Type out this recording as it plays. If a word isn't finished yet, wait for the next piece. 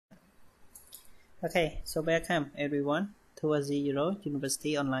Okay, so welcome everyone to a Zero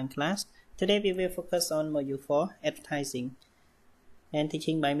University online class. Today we will focus on Module 4 Advertising and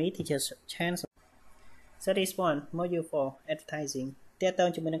teaching by me, Teacher Chan. So this one, Module 4 Advertising តេតើង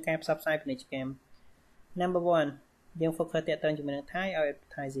ជាមួយនឹងការផ្សព្វផ្សាយពាណិជ្ជកម្ម Number 1 យើង focus តេតើងជាមួយនឹង Type of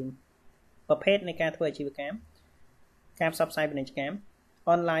Advertising ប្រភេទនៃការធ្វើអាជីវកម្មការផ្សព្វផ្សាយពាណិជ្ជកម្ម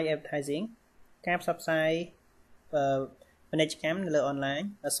Online Advertising ការផ្សព្វផ្សាយពាណិជ្ជកម្មនៅលើ online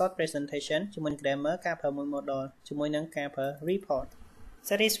a short presentation ជាមួយនឹង grammar ការប្រើមួយ model ជាមួយនឹងការប្រើ report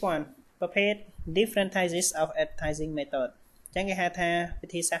so this one ប្រភេទ different types of advertising method ចឹងគេហៅថាវិ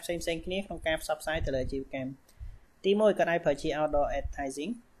ធីសាស្ត្រផ្សេងៗគ្នាក្នុងការផ្សព្វផ្សាយទៅលើអាជីវកម្មទី1ក៏អាចប្រើជា outdoor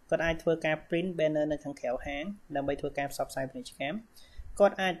advertising គាត់អាចធ្វើការ print banner នៅខាងក្រៅហាងដើម្បីធ្វើការផ្សព្វផ្សាយពាណិជ្ជកម្មគា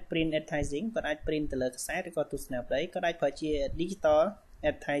ត់អាច print advertising គាត់អាច print ទៅលើកាសែតឬក៏ទស្សនាប័យគាត់អាចប្រើជា digital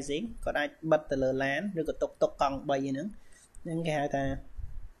advertising គាត់អាចបិទទៅលើឡានឬក៏តុកកង់3ហ្នឹងនឹងគេហៅថា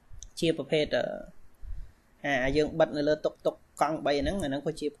ជាប្រភេទយើងបិទនៅលើតុកកង់3ហ្នឹងអាហ្នឹង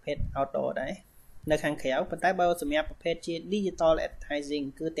ក៏ជាប្រភេទ outdoor ដែរនៅខាងក្រៅប៉ុន្តែបើសម្រាប់ប្រភេទជា digital advertising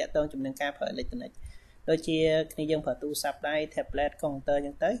គឺតាក់ទងជាមួយនឹងការប្រើ electronic ដូចជាគ្នាយើងប្រើទូរស័ព្ទដៃ tablet computer អញ្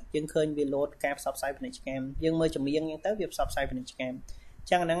ចឹងទៅយើងឃើញវា load ការផ្សព្វផ្សាយពាណិជ្ជកម្មយើងមើលចម្រៀងអញ្ចឹងទៅវាផ្សព្វផ្សាយពាណិជ្ជកម្មអញ្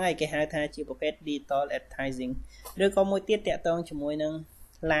ចឹងហ្នឹងហើយគេហៅថាជាប្រភេទ digital advertising ឬក៏មួយទៀតតាក់ទងជាមួយនឹង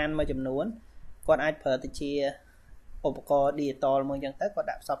ឡានមួយចំនួនគាត់អាចប្រើទៅជាឧបករណ៍ digital មួយអញ្ចឹងទៅគាត់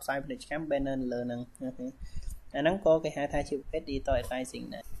ដាក់ផ្សព្វផ្សាយពាណិជ្ជកម្ម banner នៅលើហ្នឹងអាហ្នឹងក៏គេហៅថាជាប្រភេទ digital advertising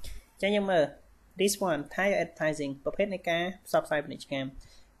ដែរអញ្ចឹងយើងមើល this one Thai advertising ប្រភេទនៃការផ្សព្វផ្សាយពាណិជ្ជកម្ម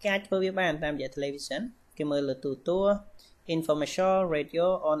គេអាចធ្វើវាបានតាមរយៈ television គេមើលលើទូរទស្សន៍ infomercial radio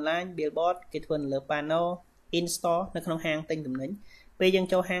online billboard គេធ្វើនៅលើ panel in store នៅក្នុងហាងទិញទំនិញពេលយើង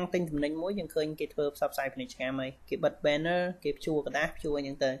ចូលហាងទិញទំនិញមួយយើងឃើញគេធ្វើផ្សព្វផ្សាយពាណិជ្ជកម្មហើយគេបិទ banner គេព្យួរกระดาษព្យួរអញ្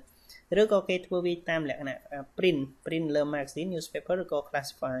ចឹងទៅឬក៏គេធ្វើវាតាមលក្ខណៈ print លើ magazine newspaper ឬក៏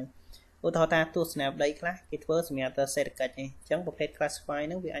classify ឧទាហរណ៍ថាទស្សនាប័យខ្លះគេធ្វើសម្រាប់ទៅសេដ្ឋកិច្ចអញ្ចឹងប្រភេទ classify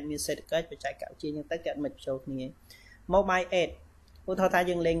ហ្នឹងវាអាចមានសេដ្ឋកិច្ចបច្ចេកវិទ្យាអញ្ចឹងទៅគេអត់មិនបញ្ចូលគ្នា mobile aid ឧទាហរណ៍ថា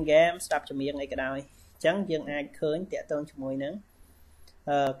យើងលេង game ស្ដាប់ចម្រៀងអីក៏ដោយអញ្ចឹងយើងអាចឃើញតាក់ទងជាមួយនឹង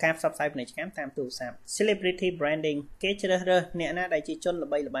ការផ្សព្វផ្សាយពាណិជ្ជកម្មតាមទូរស័ព្ទ celebrity branding គេជ្រើសរើសអ្នកណាដែលជាជនល្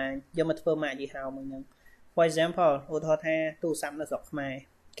បីល្បាញយកមកធ្វើម៉ាកយីហោមួយហ្នឹង for example ឧទាហរណ៍ថាទូរស័ព្ទនៅស្រុកខ្មែរ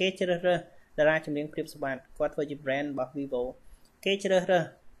គេជ្រើសរើសតារាចម្រៀងព្រាបសម្បត្តិគាត់ធ្វើជា brand របស់ Vivo គេជ្រើសរើស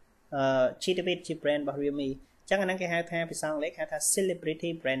GTV ជា brand របស់ Realme អញ្ចឹងអាហ្នឹងគេហៅថាភាសាអង់គ្លេសគេហៅថា celebrity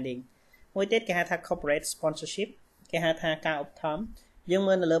branding មួយទៀតគេហៅថា corporate sponsorship គេហៅថាការឧបត្ថម្ភយើង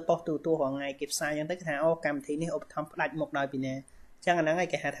មើលនៅលើប៉ុស្តិ៍ទូរទស្សន៍រាល់ថ្ងៃគេផ្សាយអញ្ចឹងទៅគេថាអូកម្មវិធីនេះឧបត្ថម្ភផ្ដាច់មុខដោយពីណាអញ្ចឹងអាហ្នឹង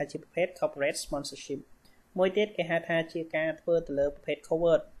គេហៅថាជាប្រភេទ corporate sponsorship មួយទៀតគេហៅថាជាការធ្វើទៅលើប្រភេទ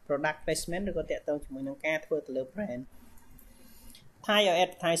covert product placement ឬក៏តាក់ទងជាមួយនឹងការធ្វើទៅលើ brand Thai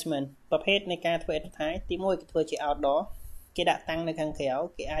advertisement ប្រភេទនៃការធ្វើ advertise ទី1គេធ្វើជា outdoor គេដាក់តាំងនៅខាងក្រៅ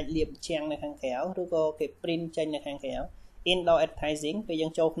គេអាចលាបជាងនៅខាងក្រៅឬក៏គេ print ចេញនៅខាងក្រៅ indoor advertising ពេលយើ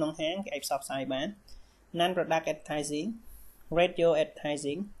ងចូលក្នុងហាងគេអាចផ្សព្វផ្សាយបាន non product advertising radio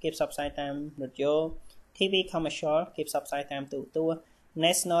advertising គេផ្សព្វផ្សាយតាមរថយន្ត TV commercial គេផ្សព្វផ្សាយតាមទូរទស្សន៍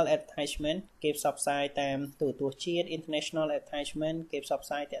national advertisement គេផ្សព្វផ្សាយតាមទូរទស្សន៍ជាតិ international advertisement គេផ្សព្វផ្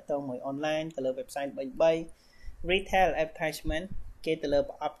សាយតាក់ទងមួយ online ទៅលើ website 3 retail advertisement គេទៅលើ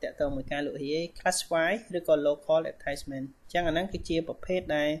ប្រអប់តាក់ទងមួយការលក់រាយ classify ឬក៏ local advertisement អញ្ចឹងអាហ្នឹងគឺជាប្រភេទ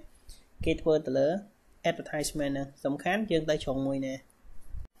ដែលគេធ្វើទៅលើ advertisement ហ្នឹងសំខាន់យើងទៅជ្រុងមួយណា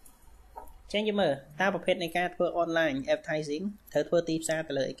អញ្ចឹងយើងមើលតើប្រភេទនៃការធ្វើ online advertising ត្រូវធ្វើទីផ្សារ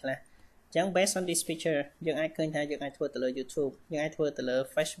ទៅលើអីខ្លះអញ្ចឹង based on this picture យើងអាចឃើញថាយើងអាចធ្វើទៅលើ YouTube យើងអាចធ្វើទៅលើ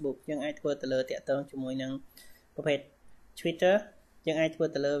Facebook យើងអាចធ្វើទៅលើតាក់ទងជាមួយនឹងប្រភេទ Twitter យើងអាចធ្វើ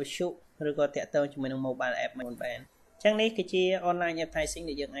ទៅលើ Facebook ឬក៏តាក់ទងជាមួយនឹង mobile app មួយបានអញ្ចឹងនេះគឺជា online advertising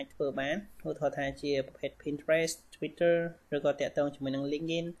ដែលយើងអាចធ្វើបានឧទាហរណ៍ថាជាប្រភេទ Pinterest Twitter ឬក៏តាក់ទងជាមួយនឹង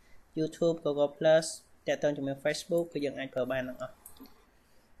LinkedIn YouTube Google Plus តាក់ទងជាមួយ Facebook គឺយើងអាចប្រើបានទាំងអស់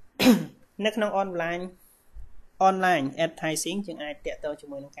នៅក្នុង online advertising យើងអាចតាក់ទងជា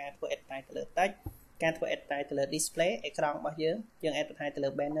មួយនឹងការធ្វើ advertise ទៅលើ text ការធ្វើ advertise ទៅលើ display អេក្រង់របស់យើង advertise ទៅលើ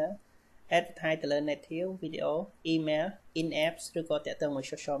banner advertise ទៅលើ native video email in apps ឬក៏តាក់ទងមួយ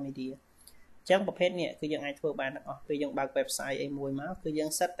social media អញ្ចឹងប្រភេទនេះគឺយើងអាចធ្វើបានទាំងអស់ពេលយើងបើក website អីមួយមកគឺយើង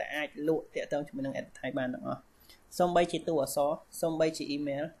សិតតែអាចលក់តាក់ទងជាមួយនឹង advertise បានទាំងអស់សូម្បីជាតួអក្សរសូម្បីជា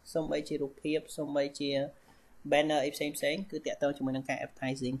email សូម្បីជារូបភាពសូម្បីជា banner អីផ្សេងគឺតាក់ទងជាមួយនឹងការ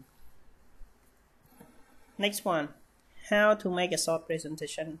advertising Next one how to make a short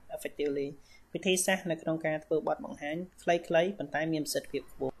presentation effectively វិធីសាស្ត្រនៅក្នុងការធ្វើបទបង្ហាញខ្លីៗប៉ុន្តែមានប្រសិទ្ធភាព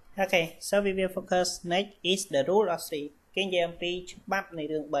ខ្ពស់ Okay so we will focus next is the rule of 3គេនិយាយអំពីច្បាប់នៃ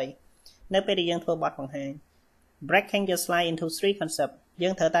រឿង3នៅពេលដែលយើងធ្វើបទបង្ហាញ breaking your slide into 3 concept យើ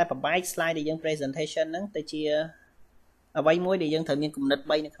ងត្រូវតែប្របែក slide ដែលយើង presentation ហ្នឹងទៅជាអ្វីមួយដែលយើងត្រូវមានគំនិត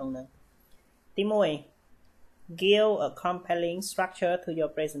3នៅក្នុងហ្នឹង ទី1 give a compelling structure to your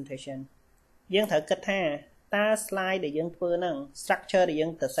presentation យើងត្រូវគិតថាតើ slide ដែលយើងធ្វើហ្នឹង structure ដែលយើ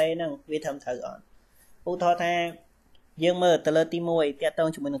ងទៅសេហ្នឹងវាត្រឹមត្រូវអត់ឧទាហរណ៍ថាយើងមើលទៅលើទី1តាក់ទង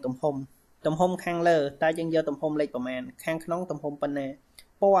ជាមួយនឹងទំហំខាងលើតើយើងយកទំហំលេខប្រមាណខាងក្នុងទំហំប៉ុណ្ណា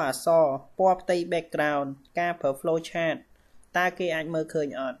ពណ៌អក្សរពណ៌ផ្ទៃ background ការប្រើ flow chart តើគេអាចមើលឃើញ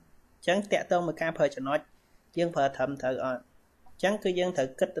អត់អញ្ចឹងតាក់ទងមួយការប្រើចំណុចយើងប្រើត្រឹមត្រូវអត់អញ្ចឹងគឺយើងត្រូវ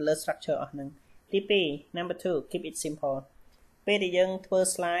គិតទៅលើ structure អស់ហ្នឹងទី2 number 2 keep it simple ពេលដែលយើងធ្វើ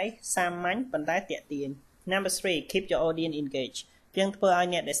slide សាមញ្ញប៉ុន្តែទាក់ទាញ number 3 keep your audience engaged យើងធ្វើឲ្យ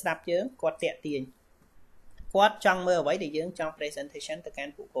អ្នកដែលស្ដាប់យើងគាត់ទាក់ទាញគាត់ចង់មើលអ្វីដែលយើងចង់ presentation ទៅកា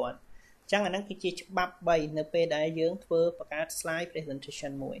ន់ពួកគាត់អញ្ចឹងអាហ្នឹងគឺជាច្បាប់3នៅពេលដែលយើងធ្វើបង្កើត slide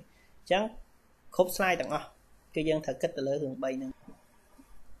presentation មួយអញ្ចឹងគ្រប់ slide ទាំងអស់គឺយើងត្រូវគិតទៅលើរឿង3ហ្នឹង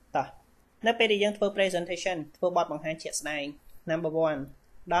តោះនៅពេលដែលយើងធ្វើ presentation ធ្វើបទបង្ហាញជាក់ស្ដែង number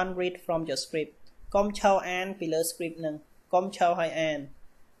 1 don't read from your script កុំឈរអានពីលើ script ហ្នឹងកុំឈរឲ្យអាន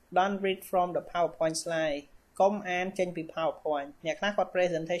don't read from the PowerPoint slide កុំអានចេញពី PowerPoint អ្នកខ្លះគាត់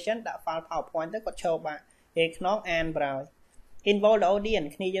presentation ដាក់ file PowerPoint ទៅគាត់ឈរបាក់ពេលខ្នងអានប្រហើយ involve the audience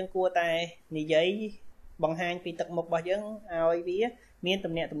គ្នាយើងគួរតែនិយាយបង្ហាញពីទឹកមុខរបស់យើងឲ្យវាមាន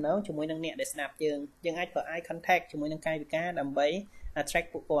ទំនាក់ទំនងជាមួយនឹងអ្នកដែលស្ដាប់យើងអាចប្រើ eye contact ជាមួយនឹងកាយវិការដើម្បី attract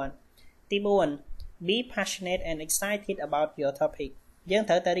ពួកគាត់ទី4 be passionate and excited about your topic យើង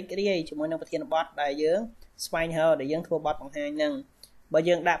ត្រូវតែរីករាយជាមួយនឹងប្រធានបទដែលយើងស្វែងរកដែលយើងធ្វើបទបង្ហាញហ្នឹងបើ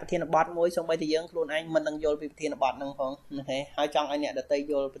យើងដាក់ប្រធានបទមួយសូម្បីតែយើងខ្លួនឯងមិននឹងយល់ពីប្រធានបទហ្នឹងផងអូខេហើយចង់ឲ្យអ្នកដទៃ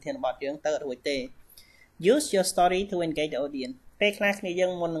យល់ប្រធានបទយើងទៅរួចទេ use your story to engage the audience ពេលខ្លះគ្នាយើ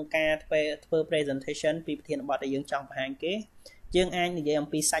ងមុននឹងការធ្វើ presentation ពីប្រធានបទដែលយើងចង់បង្ហាញគេយើងអាចនិយាយអំ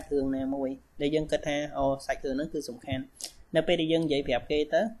ពីសាច់រឿងណាមួយដែលយើងគិតថាសាច់រឿងហ្នឹងគឺសំខាន់នៅពេលដែលយើងនិយាយប្រាប់គេ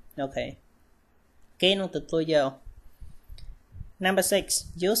ទៅអូខេគេនឹងទទួលយក number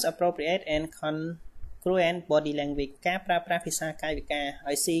 6 use appropriate and congruent body language ការប្រើប្រាស់ភាសាកាយវិការ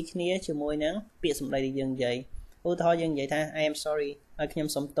ឲ្យស៊ីគ្នាជាមួយនឹងពាក្យសម្ដីដែលយើងនិយាយឧទាហរណ៍យើងនិយាយថា I am sorry ឲ្យខ្ញុំ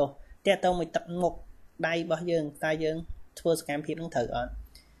សុំទោសតាក់ទងមួយទឹកមុខដៃរបស់យើងតើយើងធ្វើសកម្មភាពនឹងត្រូវអត់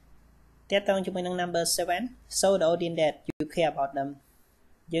តាក់ទងជាមួយនឹង number 7 show the audience that you care about them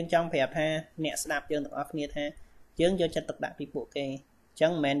យើងចង់ប្រាប់ថាអ្នកស្ដាប់យើងទាំងអស់គ្នាថាយើងយកចិត្តទុកដាក់ពីពួកគេអញ្ចឹ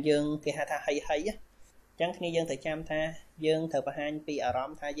ងមិនមែនយើងគេហៅថាហីអញ្ចឹងគ្នាយើងត្រូវចាំថាយើងត្រូវបង្ហាញពីអារម្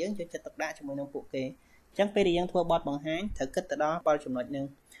មណ៍ថាយើងយកចិត្តទុកដាក់ជាមួយនឹងពួកគេអញ្ចឹងពេលដែលយើងធ្វើបទបង្ហាញត្រូវគិតទៅដល់ពលចំណុចហ្នឹង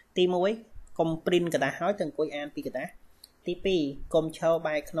ទី1កុំ print กระดาษហើយទៅអង្គុយអានពីกระดาษទី2កុំឈរ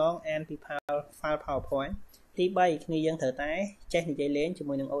បែរខ្នងអានពី file PowerPoint ទី3គ្នាយើងត្រូវតែចេះនិយាយលេងជា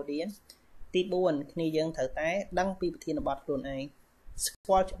មួយនឹង audience ទី4គ្នាយើងត្រូវតែដឹងពីប្រធានបទខ្លួនឯងស្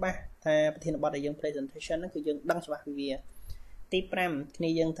គាល់ច្បាស់ថាប្រធានបទដែលយើង presentation ហ្នឹងគឺយើងដឹងច្បាស់ពីវាទី5គ្នា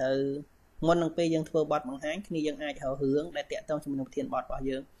យើងត្រូវមុននឹងពេលយើងធ្វើបទបង្ហាញគ្នាយើងអាចរករឿងដែលតាក់ទងជាមួយនឹងប្រធានបទរបស់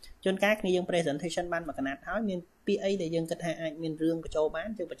យើងជួនកាលគ្នាយើង presentation បានមួយកណាត់ហើយមានពាក្យអីដែលយើងគិតថាអាចមានរឿងបញ្ចូលបាន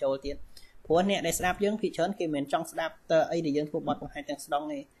យើងបញ្ចូលទៀតព្រោះអ្នកដែលស្ដាប់យើងភាគច្រើនគេមិនចង់ស្ដាប់តើអីដែលយើងធ្វើបទបង្ហាញទាំងស្ដង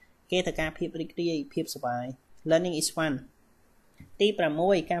ទេគេត្រូវការភាពរីករាយភាពសប្បាយ learning is fun ទី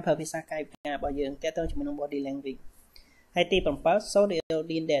6ការប្រើភាសាកាយវិការរបស់យើងតាក់ទងជាមួយនឹង body language ហើយទី7 show the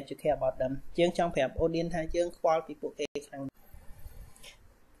audience that you care about them យើងចង់ប្រាប់ audience ថាយើងខ្វល់ពីពួកគេខ្លាំង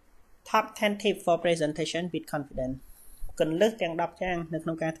Top 10 tips for presentation with confidence គន្លឹះទាំង10យ៉ាងនៅក្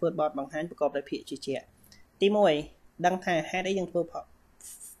នុងការធ្វើបទបង្ហាញប្រកបដោយភាពជឿជាក់ទី1ដឹងថាហេតុអីយើងធ្វើ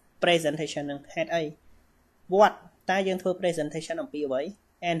presentation នឹងហេតុអី what តើយើងធ្វើ presentation អំពីអ្វី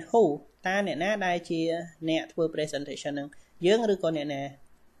and who តើអ្នកណាដែលជាអ្នកធ្វើ presentation នឹងយើងឬក៏អ្នកណា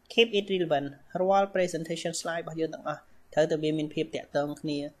keep it relevant រាល់ presentation slide របស់យើងទាំងអស់ត្រូវតែវាមានភាពតាក់ទងគ្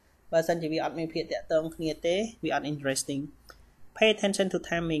នាបើមិនជាវាអត់មានភាពតាក់ទងគ្នាទេវាអត់ interesting Pay attention to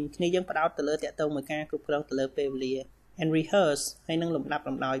timing គ្នាយើងផ្ដោតទៅលើតាក់ទងមួយការគ្រប់គ្រងទៅលើពេលវេលា and rehearse ហើយនឹងលំដាប់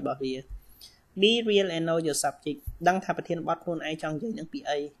លំដោយរបស់វា Be real and know your subject ដឹងថាប្រធានបទខ្លួនឯងចង់និយាយនឹងពី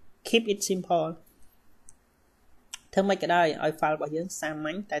អី Keep it simple ធ្វើមិនក៏ដោយឲ្យ file របស់យើងសាម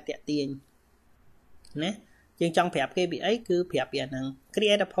ញ្ញតែតាក់ទាញណាយើងចង់ប្រាប់គេពីអីគឺប្រាប់ពីអាហ្នឹង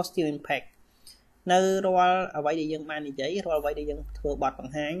Create a positive impact នៅរាល់អ្វីដែលយើងបាននិយាយរាល់អ្វីដែលយើងធ្វើបទប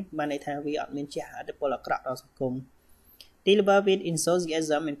ង្ហាញបានន័យថាវាអត់មានជះឥទ្ធិពលអាក្រក់ដល់សង្គមDeliver with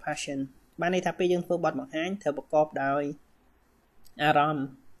enthusiasm and passion បានន័យថាពេលយើងធ្វើបទបង្ហាញត្រូវប្រកបដោយអារម្មណ៍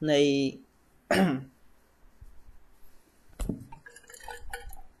នៃ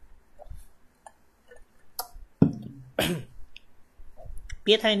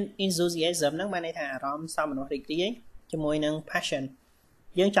ពាក្យថា enthusiasm ហ្នឹងបានន័យថាអារម្មណ៍សមមនុស្សរីករាយជាមួយនឹង passion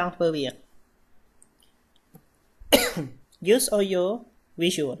យើងចង់ធ្វើវា Use all your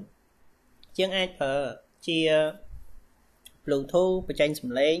visual យើងអាចប្រើជា Bluetooth បញ្ចេញសំ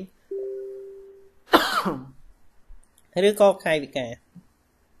ឡេងឬក៏កាយវិការ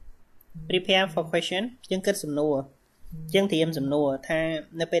prepare for question យើងគិតសំណួរយើងត្រៀមសំណួរថា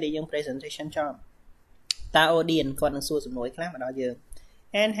នៅពេលដែលយើង presentation ចប់តើ audience គាត់នឹងសួរសំណួរខ្លះមកដល់យើង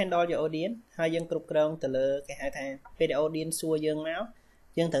and handle your audience ហើយយើងគ្រប់គ្រងទៅលើគេហៅថាពេលដែល audience សួរយើងមក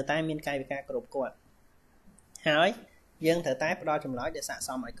យើងត្រូវតែមានកាយវិការគ្រប់គាត់ហើយយើងត្រូវតែផ្ដល់ចម្លើយដែលស័ក្តិស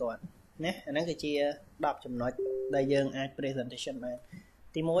មឲ្យគាត់ណាអាហ្នឹងគឺជា10ចំណុចដែលយើងអាច presentation បាន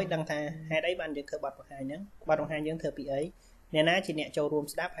ទី1ដឹងថាហេតុអីបានយើងធ្វើបទបង្ហាញហ្នឹងបទបង្ហាញយើងធ្វើពីអីអ្នកណាជាអ្នកចូលរួម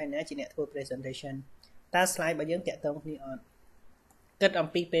ស្ដាប់ហើយណាជាអ្នកធ្វើ presentation តើ slide របស់យើងតាក់ទងគ្នាអត់គិតអំ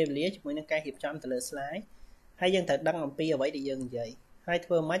ពីពេលវេលាជាមួយនឹងការរៀបចំទៅលើ slide ហើយយើងត្រូវដឹងអំពីអ្វីដែលយើងនិយាយហើយ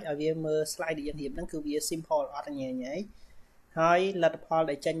ធ្វើម៉េចឲ្យវាមើល slide ដែលយើងរៀបហ្នឹងគឺវា simple អត់ញ៉ៃញ៉ៃហើយលទ្ធផល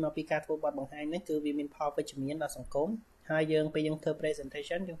ដែលចេញមកពីការធ្វើបទបង្ហាញហ្នឹងគឺវាមានផលវិជ្ជមានដល់សង្គមហើយយើងពេលយើងធ្វើ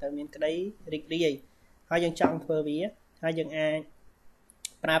presentation យើងត្រូវមានក្តីរីករាយហើយយើងចង់ធ្វើវាហើយយើងអាច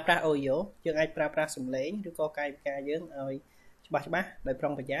ប្រើប្រាស់ audio យើងអាចប្រើប្រាស់សំឡេងឬក៏កាយវិការយើងឲ្យច្បាស់ដោយប្រុ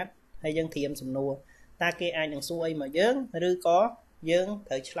ងប្រយ័ត្នហើយយើងត្រៀមសំណួរតើគេអាចនឹងសួរអីមកយើងឬក៏យើង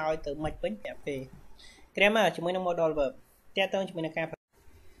ត្រូវឆ្លើយទៅមិនវិញប្រាប់គេ grammar ជាមួយនឹង modal verb តាក់ទងជាមួយនឹងការ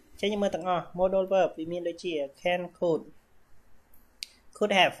ចេញមើលទាំងអស់ modal verb វាមានដូចជា can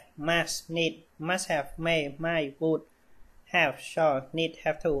could have must need must have may might would have shall need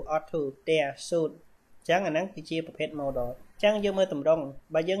have to ought to dare should ចឹងអាហ្នឹងគឺជាប្រភេទ modal ចឹងយើងមើលតម្រង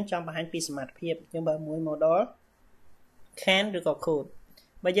បើយើងចង់បង្ហាញពីសមត្ថភាពយើងបើមួយ modal can ឬក៏ could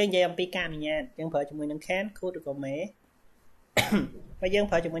បើយើងនិយាយអំពីការអនុញ្ញាតយើងប្រើជាមួយនឹង can could ឬក៏ may បើយើង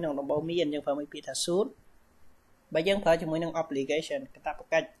ប្រើជាមួយនឹងដំបូន្មានយើងប្រើមួយពាក្យថា should បើយើងប្រើជាមួយនឹង obligation កាតព្វ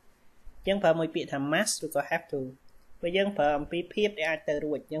កិច្ចយើងប្រើមួយពាក្យថា must ឬក៏ have to បើយើងប្រើអំពីភាពដែលអាចទៅ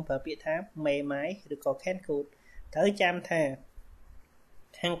រួចយើងប្រើពាក្យថា may might ឬក៏ can could ត្រូវចាំថា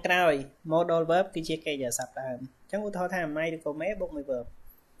ខាងក្រោយ modal verb គឺជាកិរិយាសព្ទដើមអញ្ចឹងឧទាហរណ៍ថា might ឬក៏ may បូកមួយ verb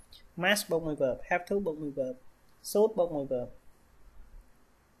must បូកមួយ verb have to បូកមួយ verb should បូកមួយ verb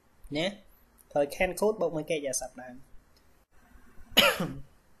ណាហើយ can could បូកមួយកិរិយាសព្ទដើម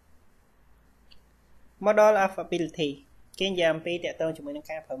modal of ability គេនិយាយអំពីតកតងជាមួយនឹង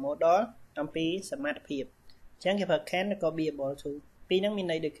ការប្រើ modal អំពីសមត្ថភាពអញ្ចឹងគេប្រើ can ឬក៏ be able to ពីរហ្នឹងមាន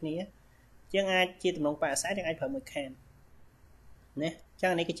ន័យដូចគ្នាយើងអាចជាទំនងបរិស័ទយើងអាចប្រើមួយ can ណាអញ្ចឹ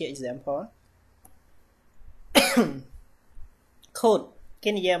ងនេះគឺជា example could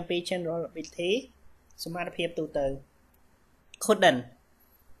គេនិយាយអំពី general ability សមត្ថភាពទូទៅ couldn't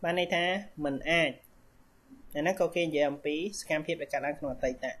បានន័យថាមិនអាចអាហ្នឹងក៏គេនិយាយអំពីសកម្មភាពដែលកើតឡើងក្នុងអ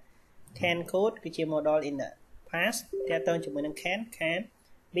តីត can could គឺជា modal in the past ទាក់ទងជាមួយនឹង can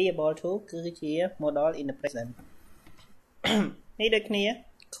be able to គឺជា modal in the present នេះដូចគ្នា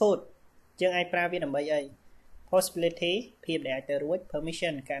could យើងអាចប្រើវាដើម្បីអី possibility ភាពដែលអាចទៅរួច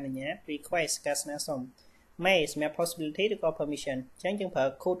permission ការអនុញ្ញាត request ការស្នើសុំ may សម្រាប់ possibility ឬក៏ permission អញ្ចឹងយើងប្រើ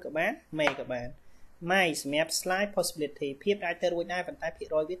could ក៏បាន may ក៏បាន might សម្រាប់ slight possibility ភាពដែលអាចទៅរួចដែរប៉ុន្តែភាគ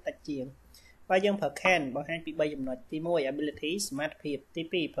រយវាតិចជាងបើយើងប្រើ can បង្ហាញពី3ចំណុចទី1 ability សមត្ថភាពទី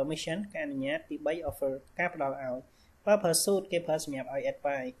2 permission ការអនុញ្ញាតទី3 offer ការផ្ដល់ឲ្យបើប្រើ should គេប្រើសម្រាប់ឲ្យ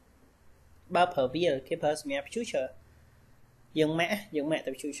advice បើប្រើ will គេប្រើសម្រាប់ future យើងម៉ាក់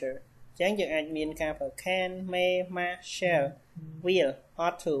ទៅ future អញ្ចឹងយើងអាចមានការប្រើ can may must shall will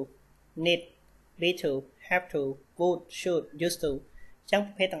ought to need be to have to would should used to អញ្ចឹង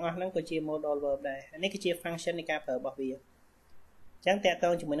ប្រភេទទាំងអស់ហ្នឹងក៏ជា modal verb ដែរនេះគឺជា function នៃការប្រើរបស់វាអញ្ចឹងតកត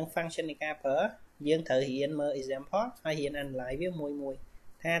ងជាមួយនឹង function នៃការប្រើយើងត្រូវរៀនមើល example ហើយរៀន analyze វាមួយ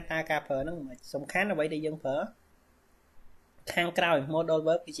ថាតើការប្រើហ្នឹងមិនសំខាន់អ្វីដែលយើងប្រើខាងក្រោយ modal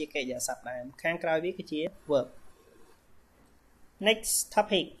verb គឺជាកិរិយាសព្ទដើមខាងក្រោយវាគឺជា verb next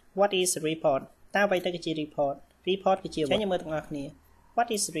topic what is report តើអ្វីទៅគឺជា report គឺជាអញ្ចឹងយើងមើលទាំងអស់គ្នា what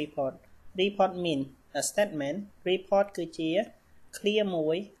is report mean a statement report គឺជា clear មួ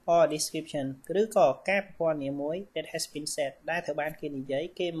យ or description ឬក៏ការប្រព័ន្ធនាមួយ that has been said ដែលត្រូវបានគេនិយាយ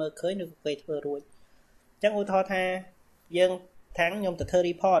គេមើលឃើញឬក៏គេធ្វើរួចអញ្ចឹងឧទាហរណ៍ថាយើងថាខ្ញុំទៅធ្វើ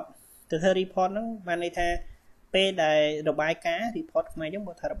report ហ្នឹងបានន័យថាពេលដែលរបាយការណ៍ report ខ្មែរយើងบ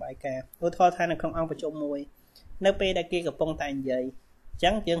อกថារបាយការណ៍ឧទាហរណ៍ថានៅក្នុងអង្គប្រជុំមួយនៅពេលដែលគេកំពុងតែនិយាយអញ្ចឹ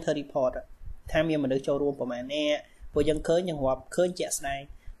ងយើងធ្វើ report ថាមានមនុស្សចូលរួមប្រមាណអ្នកពួកយើងឃើញយើងរាប់ឃើញជាក់ស្ដែង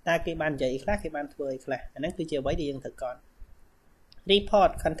តើគេបាននិយាយខ្លះគេបានធ្វើអីខ្លះអាហ្នឹងគឺជាអ្វីដែលយើងត្រូវកត់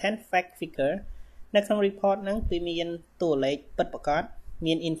report content fact figure នៅក្នុង report ហ្នឹងគឺមានតួលេខពិតប្រាកដ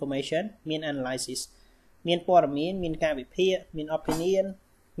មាន information មាន analysis មានព័ត៌មានមានការវិភាគមាន opinion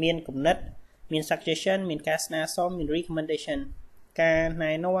មានគំនិតមាន suggestion មានការស្នើសុំមាន recommendation ការ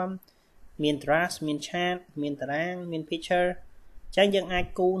ណែនាំមាន draft មាន chart មានតារាងមាន picture អញ្ចឹងយើងអាច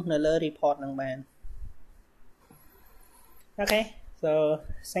គូសនៅលើ report ហ្នឹងបាន Okay so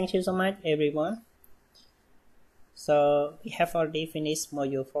thank you so much everyone so we have already finished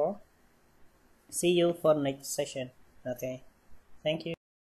module 4 see you for next session okay thank you